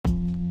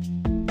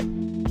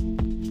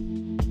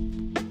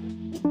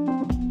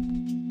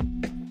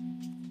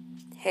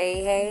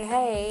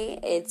Hey,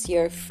 it's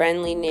your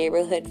friendly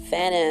neighborhood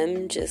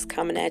Phantom just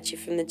coming at you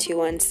from the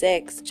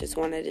 216. Just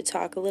wanted to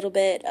talk a little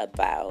bit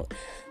about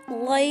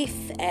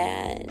life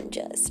and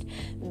just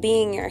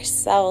being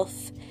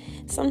yourself.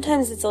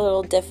 Sometimes it's a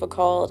little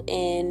difficult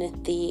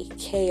in the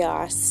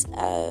chaos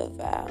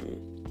of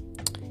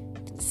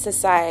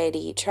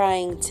society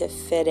trying to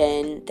fit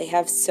in. They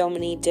have so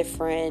many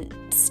different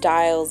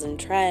styles and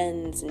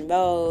trends and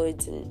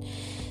modes, and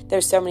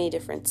there's so many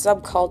different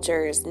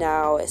subcultures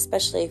now,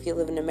 especially if you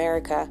live in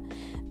America.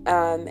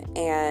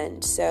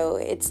 And so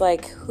it's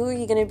like, who are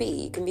you going to be?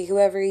 You can be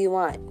whoever you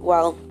want.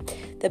 Well,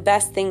 the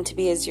best thing to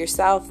be is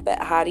yourself,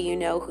 but how do you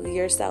know who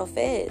yourself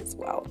is?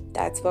 Well,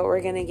 that's what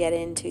we're going to get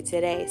into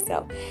today.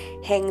 So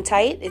hang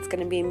tight. It's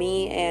going to be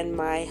me and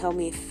my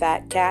homie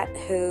Fat Cat,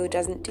 who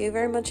doesn't do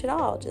very much at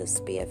all,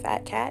 just be a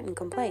fat cat and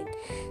complain.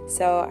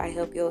 So I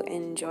hope you'll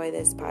enjoy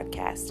this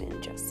podcast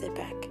and just sit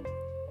back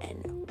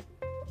and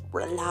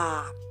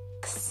relax.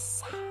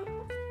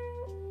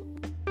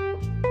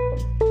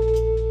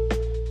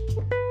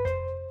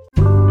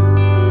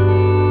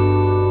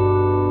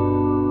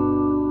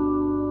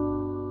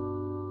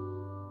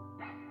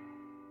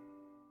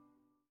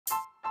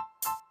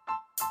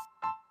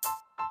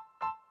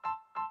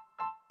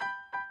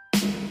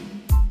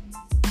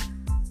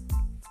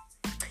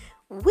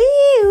 Wee!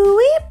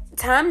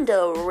 Time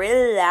to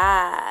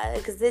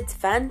relax. It's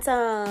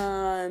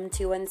Phantom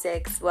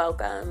 216.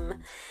 Welcome.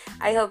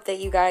 I hope that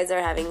you guys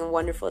are having a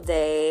wonderful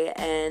day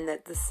and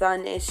that the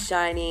sun is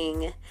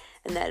shining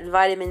and that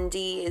vitamin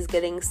D is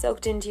getting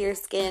soaked into your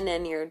skin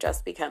and you're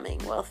just becoming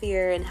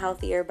wealthier and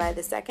healthier by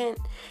the second.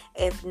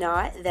 If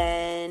not,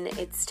 then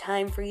it's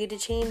time for you to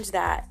change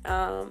that.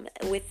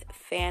 With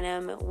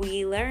Phantom,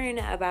 we learn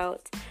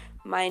about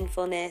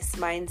mindfulness,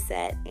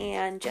 mindset,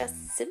 and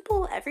just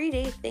simple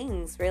everyday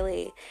things,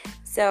 really.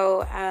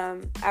 So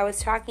I was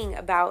talking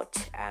about,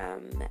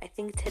 I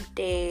think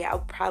today I'll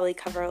probably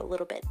cover a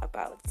little bit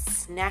about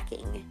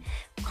snacking,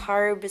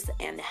 carbs,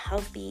 and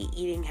healthy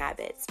eating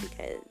habits,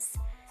 because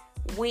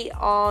we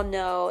all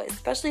know,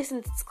 especially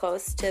since it's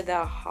close to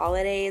the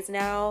holidays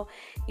now,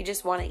 you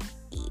just want to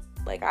eat.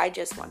 Like, I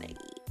just want to eat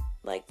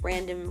like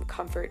random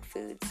comfort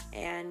foods,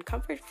 and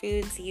comfort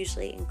foods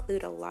usually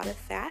include a lot of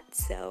fat,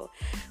 so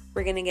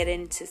we're gonna get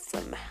into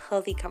some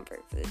healthy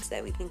comfort foods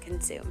that we can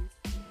consume.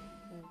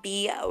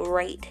 Be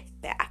right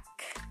back.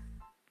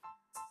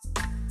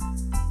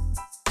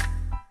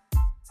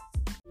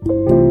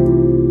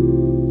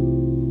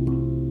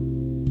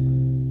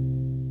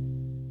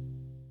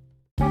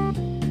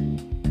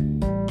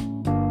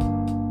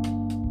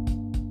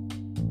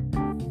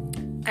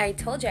 I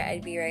told you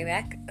I'd be right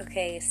back.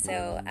 Okay,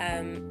 so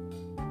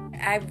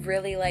I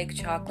really like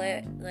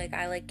chocolate. Like,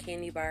 I like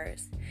candy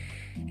bars.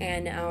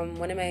 And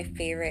one of my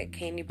favorite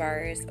candy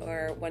bars,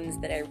 or ones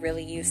that I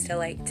really used to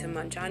like to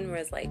munch on,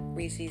 was like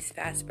Reese's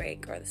Fast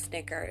Break or the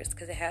Snickers,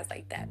 because it has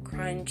like that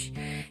crunch.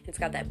 It's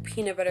got that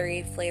peanut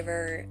buttery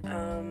flavor.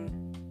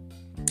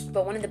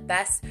 But one of the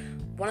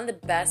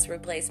best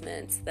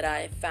replacements that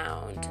I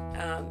found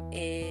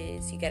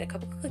is you get a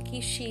couple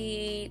cookie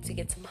sheets, you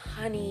get some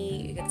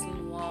honey, you get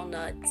some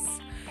walnuts,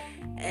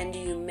 and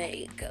you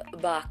make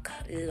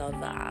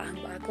baklava.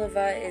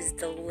 Baklava is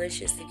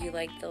delicious if you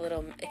like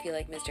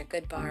Mr.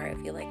 Goodbar,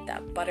 if you like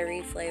that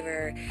buttery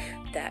flavor,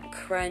 that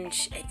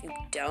crunch. If you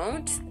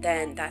don't,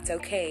 then that's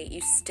okay.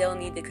 You still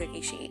need the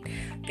cookie sheet,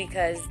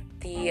 because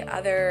the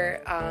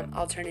other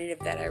alternative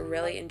that I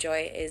really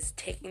enjoy is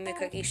taking the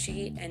cookie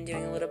sheet and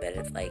doing a little bit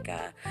of like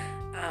a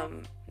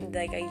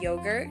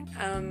yogurt,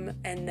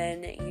 and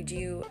then you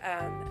do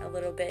a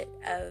little bit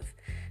of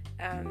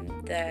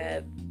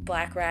the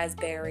black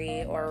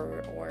raspberry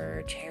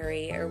or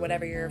cherry or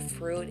whatever your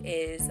fruit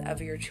is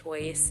of your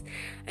choice,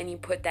 and you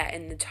put that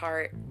in the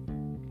tart,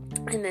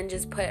 and then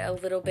just put a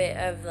little bit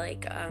of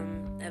like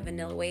a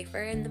vanilla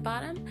wafer in the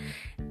bottom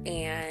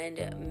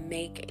and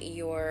make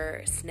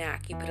your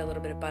snack. You put a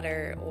little bit of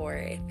butter, or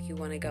if you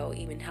want to go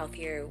even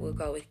healthier, we'll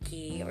go with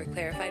ghee or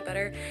clarified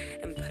butter,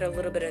 and put a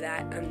little bit of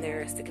that on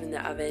there, stick it in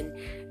the oven,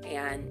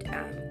 and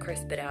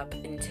crisp it up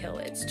until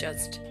it's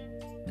just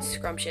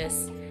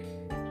scrumptious.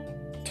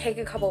 Take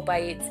a couple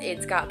bites.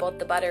 It's got both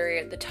the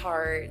butter, the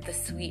tart, the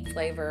sweet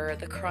flavor,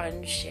 the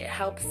crunch. It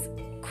helps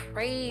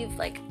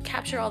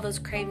capture all those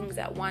cravings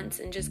at once,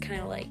 and just kind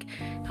of like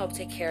help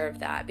take care of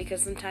that,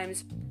 because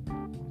sometimes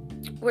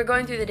we're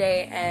going through the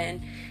day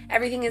and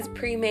everything is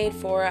pre-made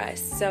for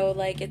us, so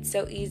like it's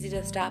so easy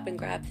to stop and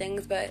grab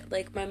things. But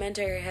like my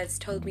mentor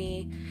told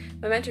me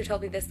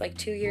this like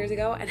 2 years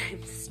ago, and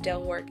I'm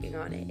still working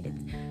on it.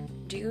 It's,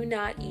 do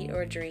not eat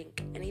or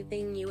drink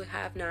anything you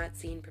have not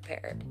seen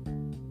prepared.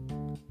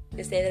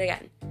 Just say that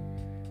again.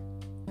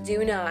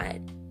 Do not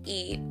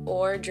eat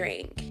or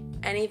drink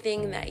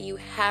anything that you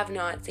have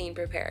not seen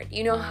prepared.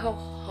 You know how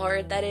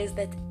hard that is?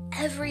 That's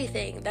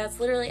everything. That's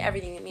literally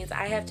everything. It means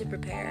I have to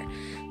prepare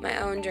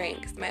my own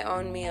drinks, my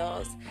own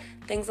meals,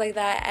 things like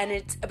that. And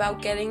it's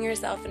about getting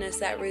yourself in a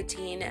set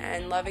routine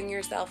and loving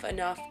yourself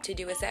enough to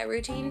do a set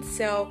routine.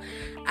 So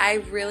I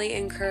really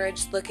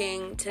encourage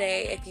looking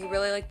today, if you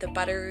really like the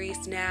buttery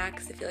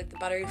snacks, if you like the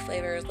buttery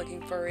flavors,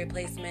 looking for a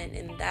replacement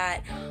in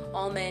that,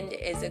 almond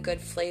is a good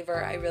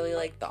flavor. I really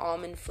like the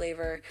almond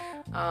flavor.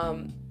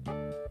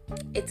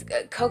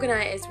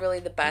 Coconut is really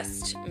the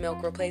best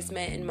milk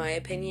replacement in my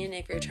opinion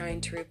if you're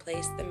trying to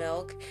replace the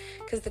milk,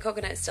 because the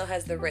coconut still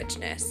has the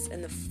richness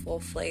and the full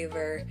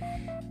flavor.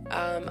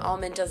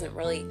 Almond doesn't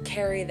really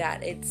carry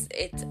that. It's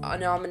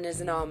an almond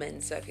is an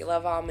almond. So if you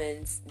love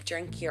almonds,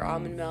 drink your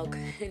almond milk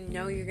and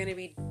know you're going to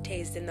be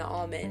tasting the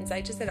almonds.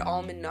 I just had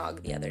almond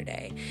nog the other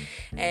day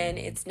and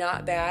it's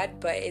not bad,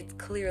 but it's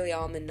clearly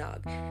almond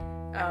nog.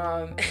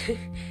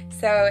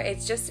 So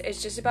it's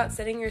just about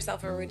setting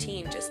yourself a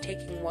routine, just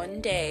taking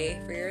one day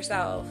for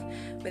yourself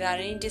without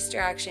any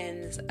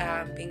distractions,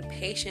 being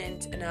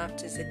patient enough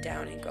to sit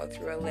down and go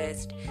through a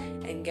list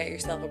and get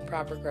yourself a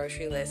proper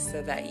grocery list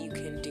so that you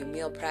can do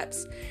meal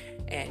preps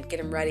and get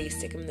them ready,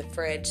 stick them in the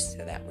fridge so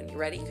that when you're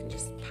ready you can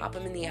just pop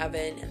them in the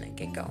oven and then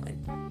get going.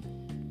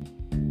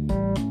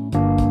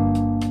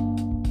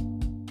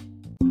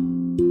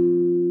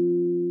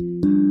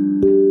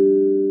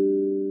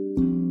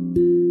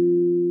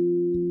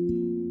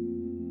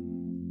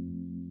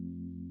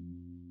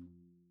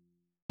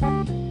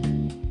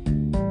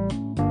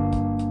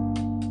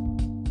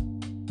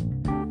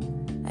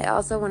 I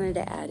also wanted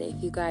to add,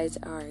 if you guys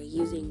are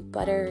using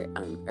butter,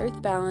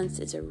 Earth Balance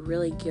is a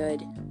really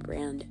good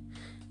brand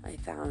I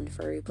found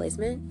for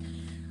replacement.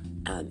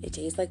 It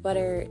tastes like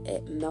butter,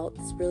 it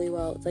melts really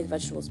well, it's like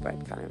vegetable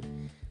spread kind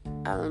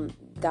of.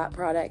 That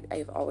product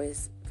I've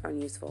always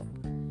found useful.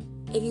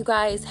 If you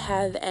guys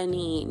have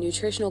any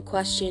nutritional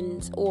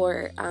questions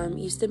or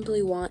you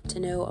simply want to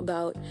know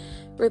about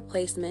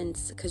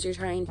replacements because you're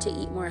trying to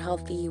eat more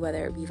healthy,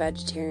 whether it be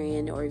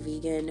vegetarian or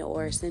vegan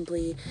or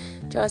simply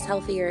just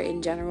healthier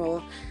in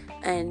general,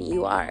 and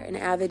you are an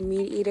avid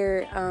meat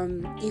eater,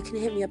 you can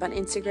hit me up on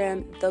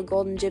Instagram,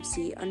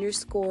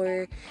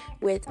 @thegoldengypsy_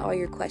 with all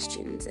your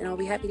questions, and I'll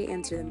be happy to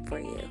answer them for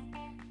you.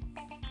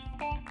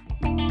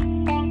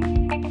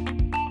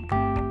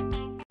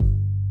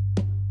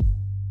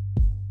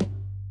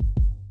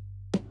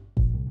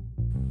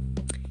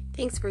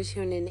 Thanks for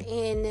tuning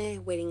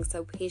in, waiting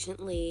so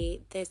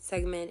patiently. This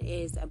segment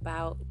is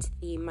about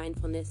the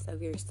mindfulness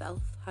of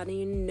yourself. How do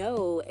you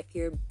know if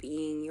you're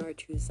being your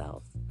true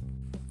self?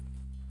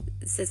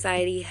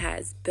 Society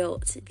has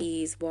built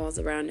these walls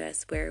around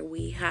us where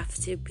we have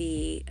to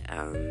be,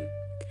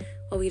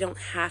 we don't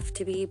have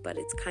to be, but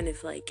it's kind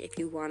of like if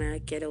you want to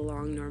get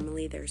along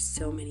normally, there's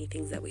so many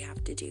things that we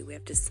have to do. We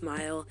have to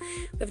smile,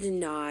 we have to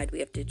nod, we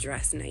have to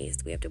dress nice,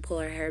 we have to pull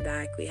our hair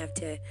back, we have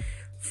to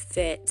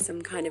fit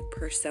some kind of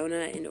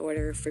persona in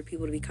order for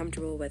people to be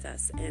comfortable with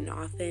us, and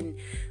often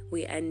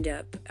we end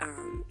up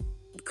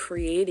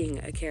creating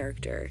a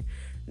character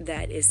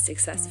that is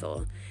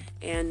successful,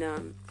 and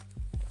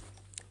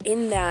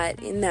in that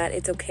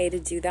it's okay to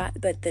do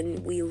that, but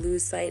then we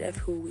lose sight of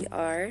who we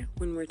are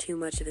when we're too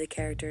much of the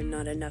character and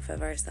not enough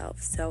of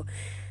ourselves. So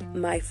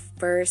my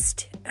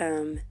first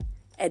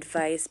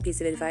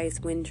piece of advice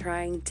when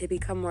trying to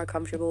become more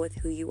comfortable with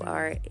who you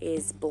are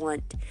is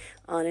blunt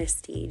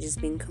honesty,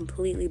 just being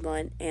completely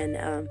blunt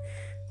and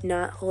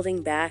not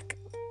holding back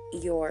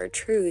your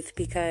truth,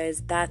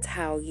 because that's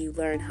how you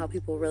learn how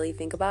people really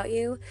think about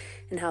you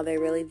and how they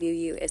really view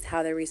you, is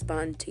how they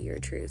respond to your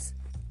truths.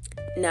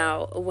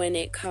 Now, when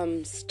it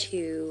comes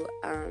to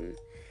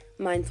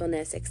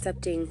mindfulness,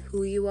 accepting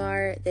who you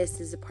are,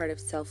 this is a part of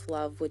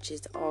self-love, which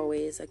is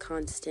always a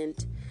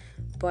constant.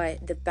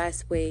 But the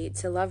best way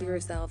to love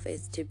yourself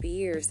is to be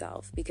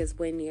yourself, because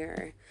when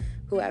you're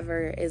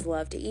whoever is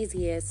loved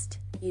easiest,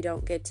 you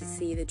don't get to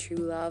see the true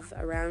love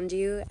around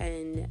you.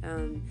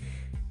 And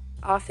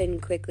often,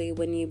 quickly,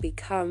 when you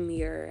become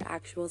your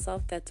actual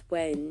self, that's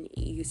when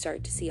you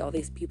start to see all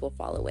these people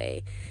fall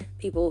away.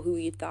 People who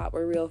you thought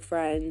were real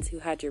friends, who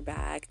had your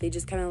back, they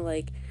just kind of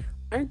like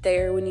aren't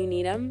there when you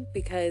need them,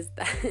 because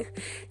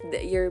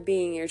you're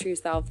being your true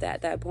self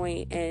at that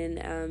point,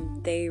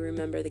 and they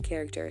remember the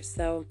character.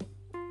 So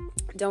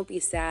don't be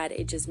sad.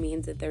 It just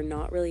means that they're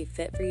not really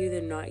fit for you.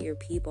 They're not your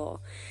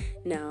people.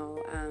 Now,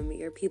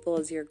 your people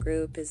as your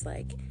group is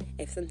like,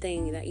 if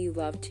something that you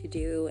love to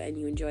do and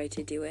you enjoy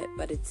to do it,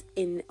 but it's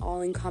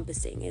all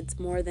encompassing. It's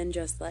more than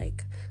just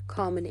like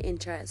common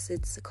interests.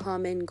 It's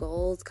common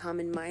goals,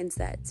 common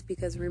mindsets,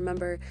 because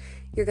remember,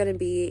 you're going to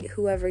be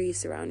whoever you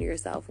surround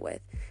yourself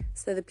with.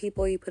 So the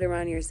people you put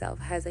around yourself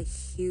has a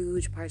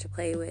huge part to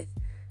play with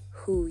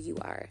who you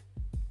are.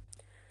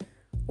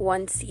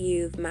 Once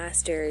you've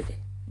mastered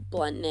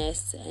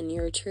bluntness and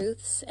your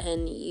truths,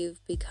 and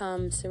you've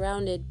become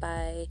surrounded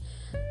by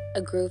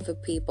a group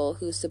of people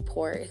who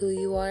support who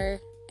you are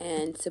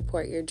and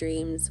support your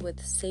dreams with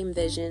the same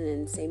vision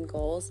and same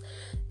goals,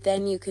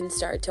 then you can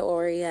start to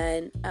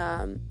orient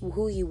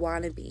who you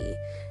want to be.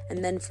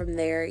 And then from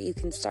there, you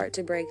can start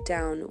to break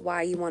down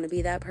why you want to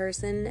be that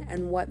person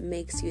and what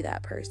makes you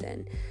that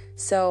person.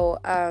 So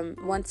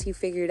once you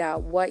figured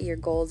out what your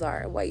goals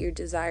are, what your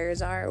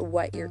desires are,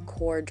 what your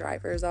core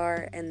drivers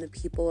are, and the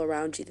people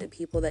around you, the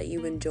people that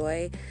you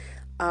enjoy,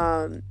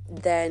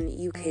 then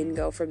you can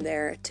go from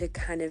there to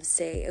kind of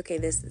say, okay,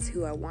 this is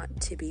who I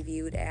want to be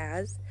viewed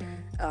as.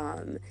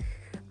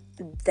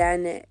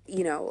 Then,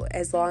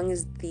 as long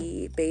as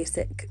the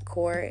basic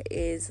core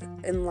is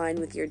in line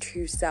with your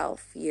true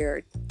self,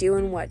 you're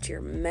doing what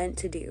you're meant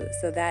to do.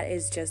 So that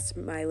is just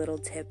my little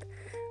tip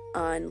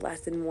on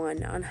lesson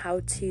 1 on how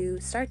to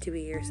start to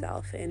be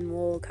yourself. And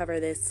we'll cover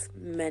this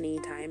many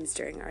times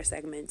during our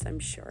segments, I'm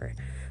sure.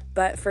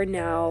 But for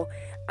now,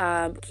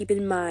 keep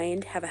in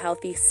mind, have a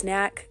healthy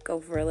snack, go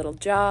for a little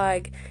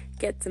jog,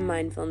 get some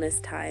mindfulness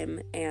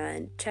time,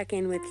 and check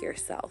in with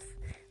yourself.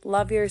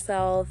 Love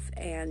yourself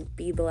and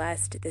be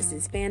blessed. This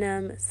is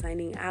Phantom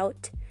signing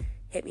out.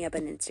 Hit me up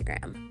on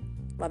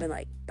Instagram. Love and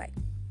light. Bye.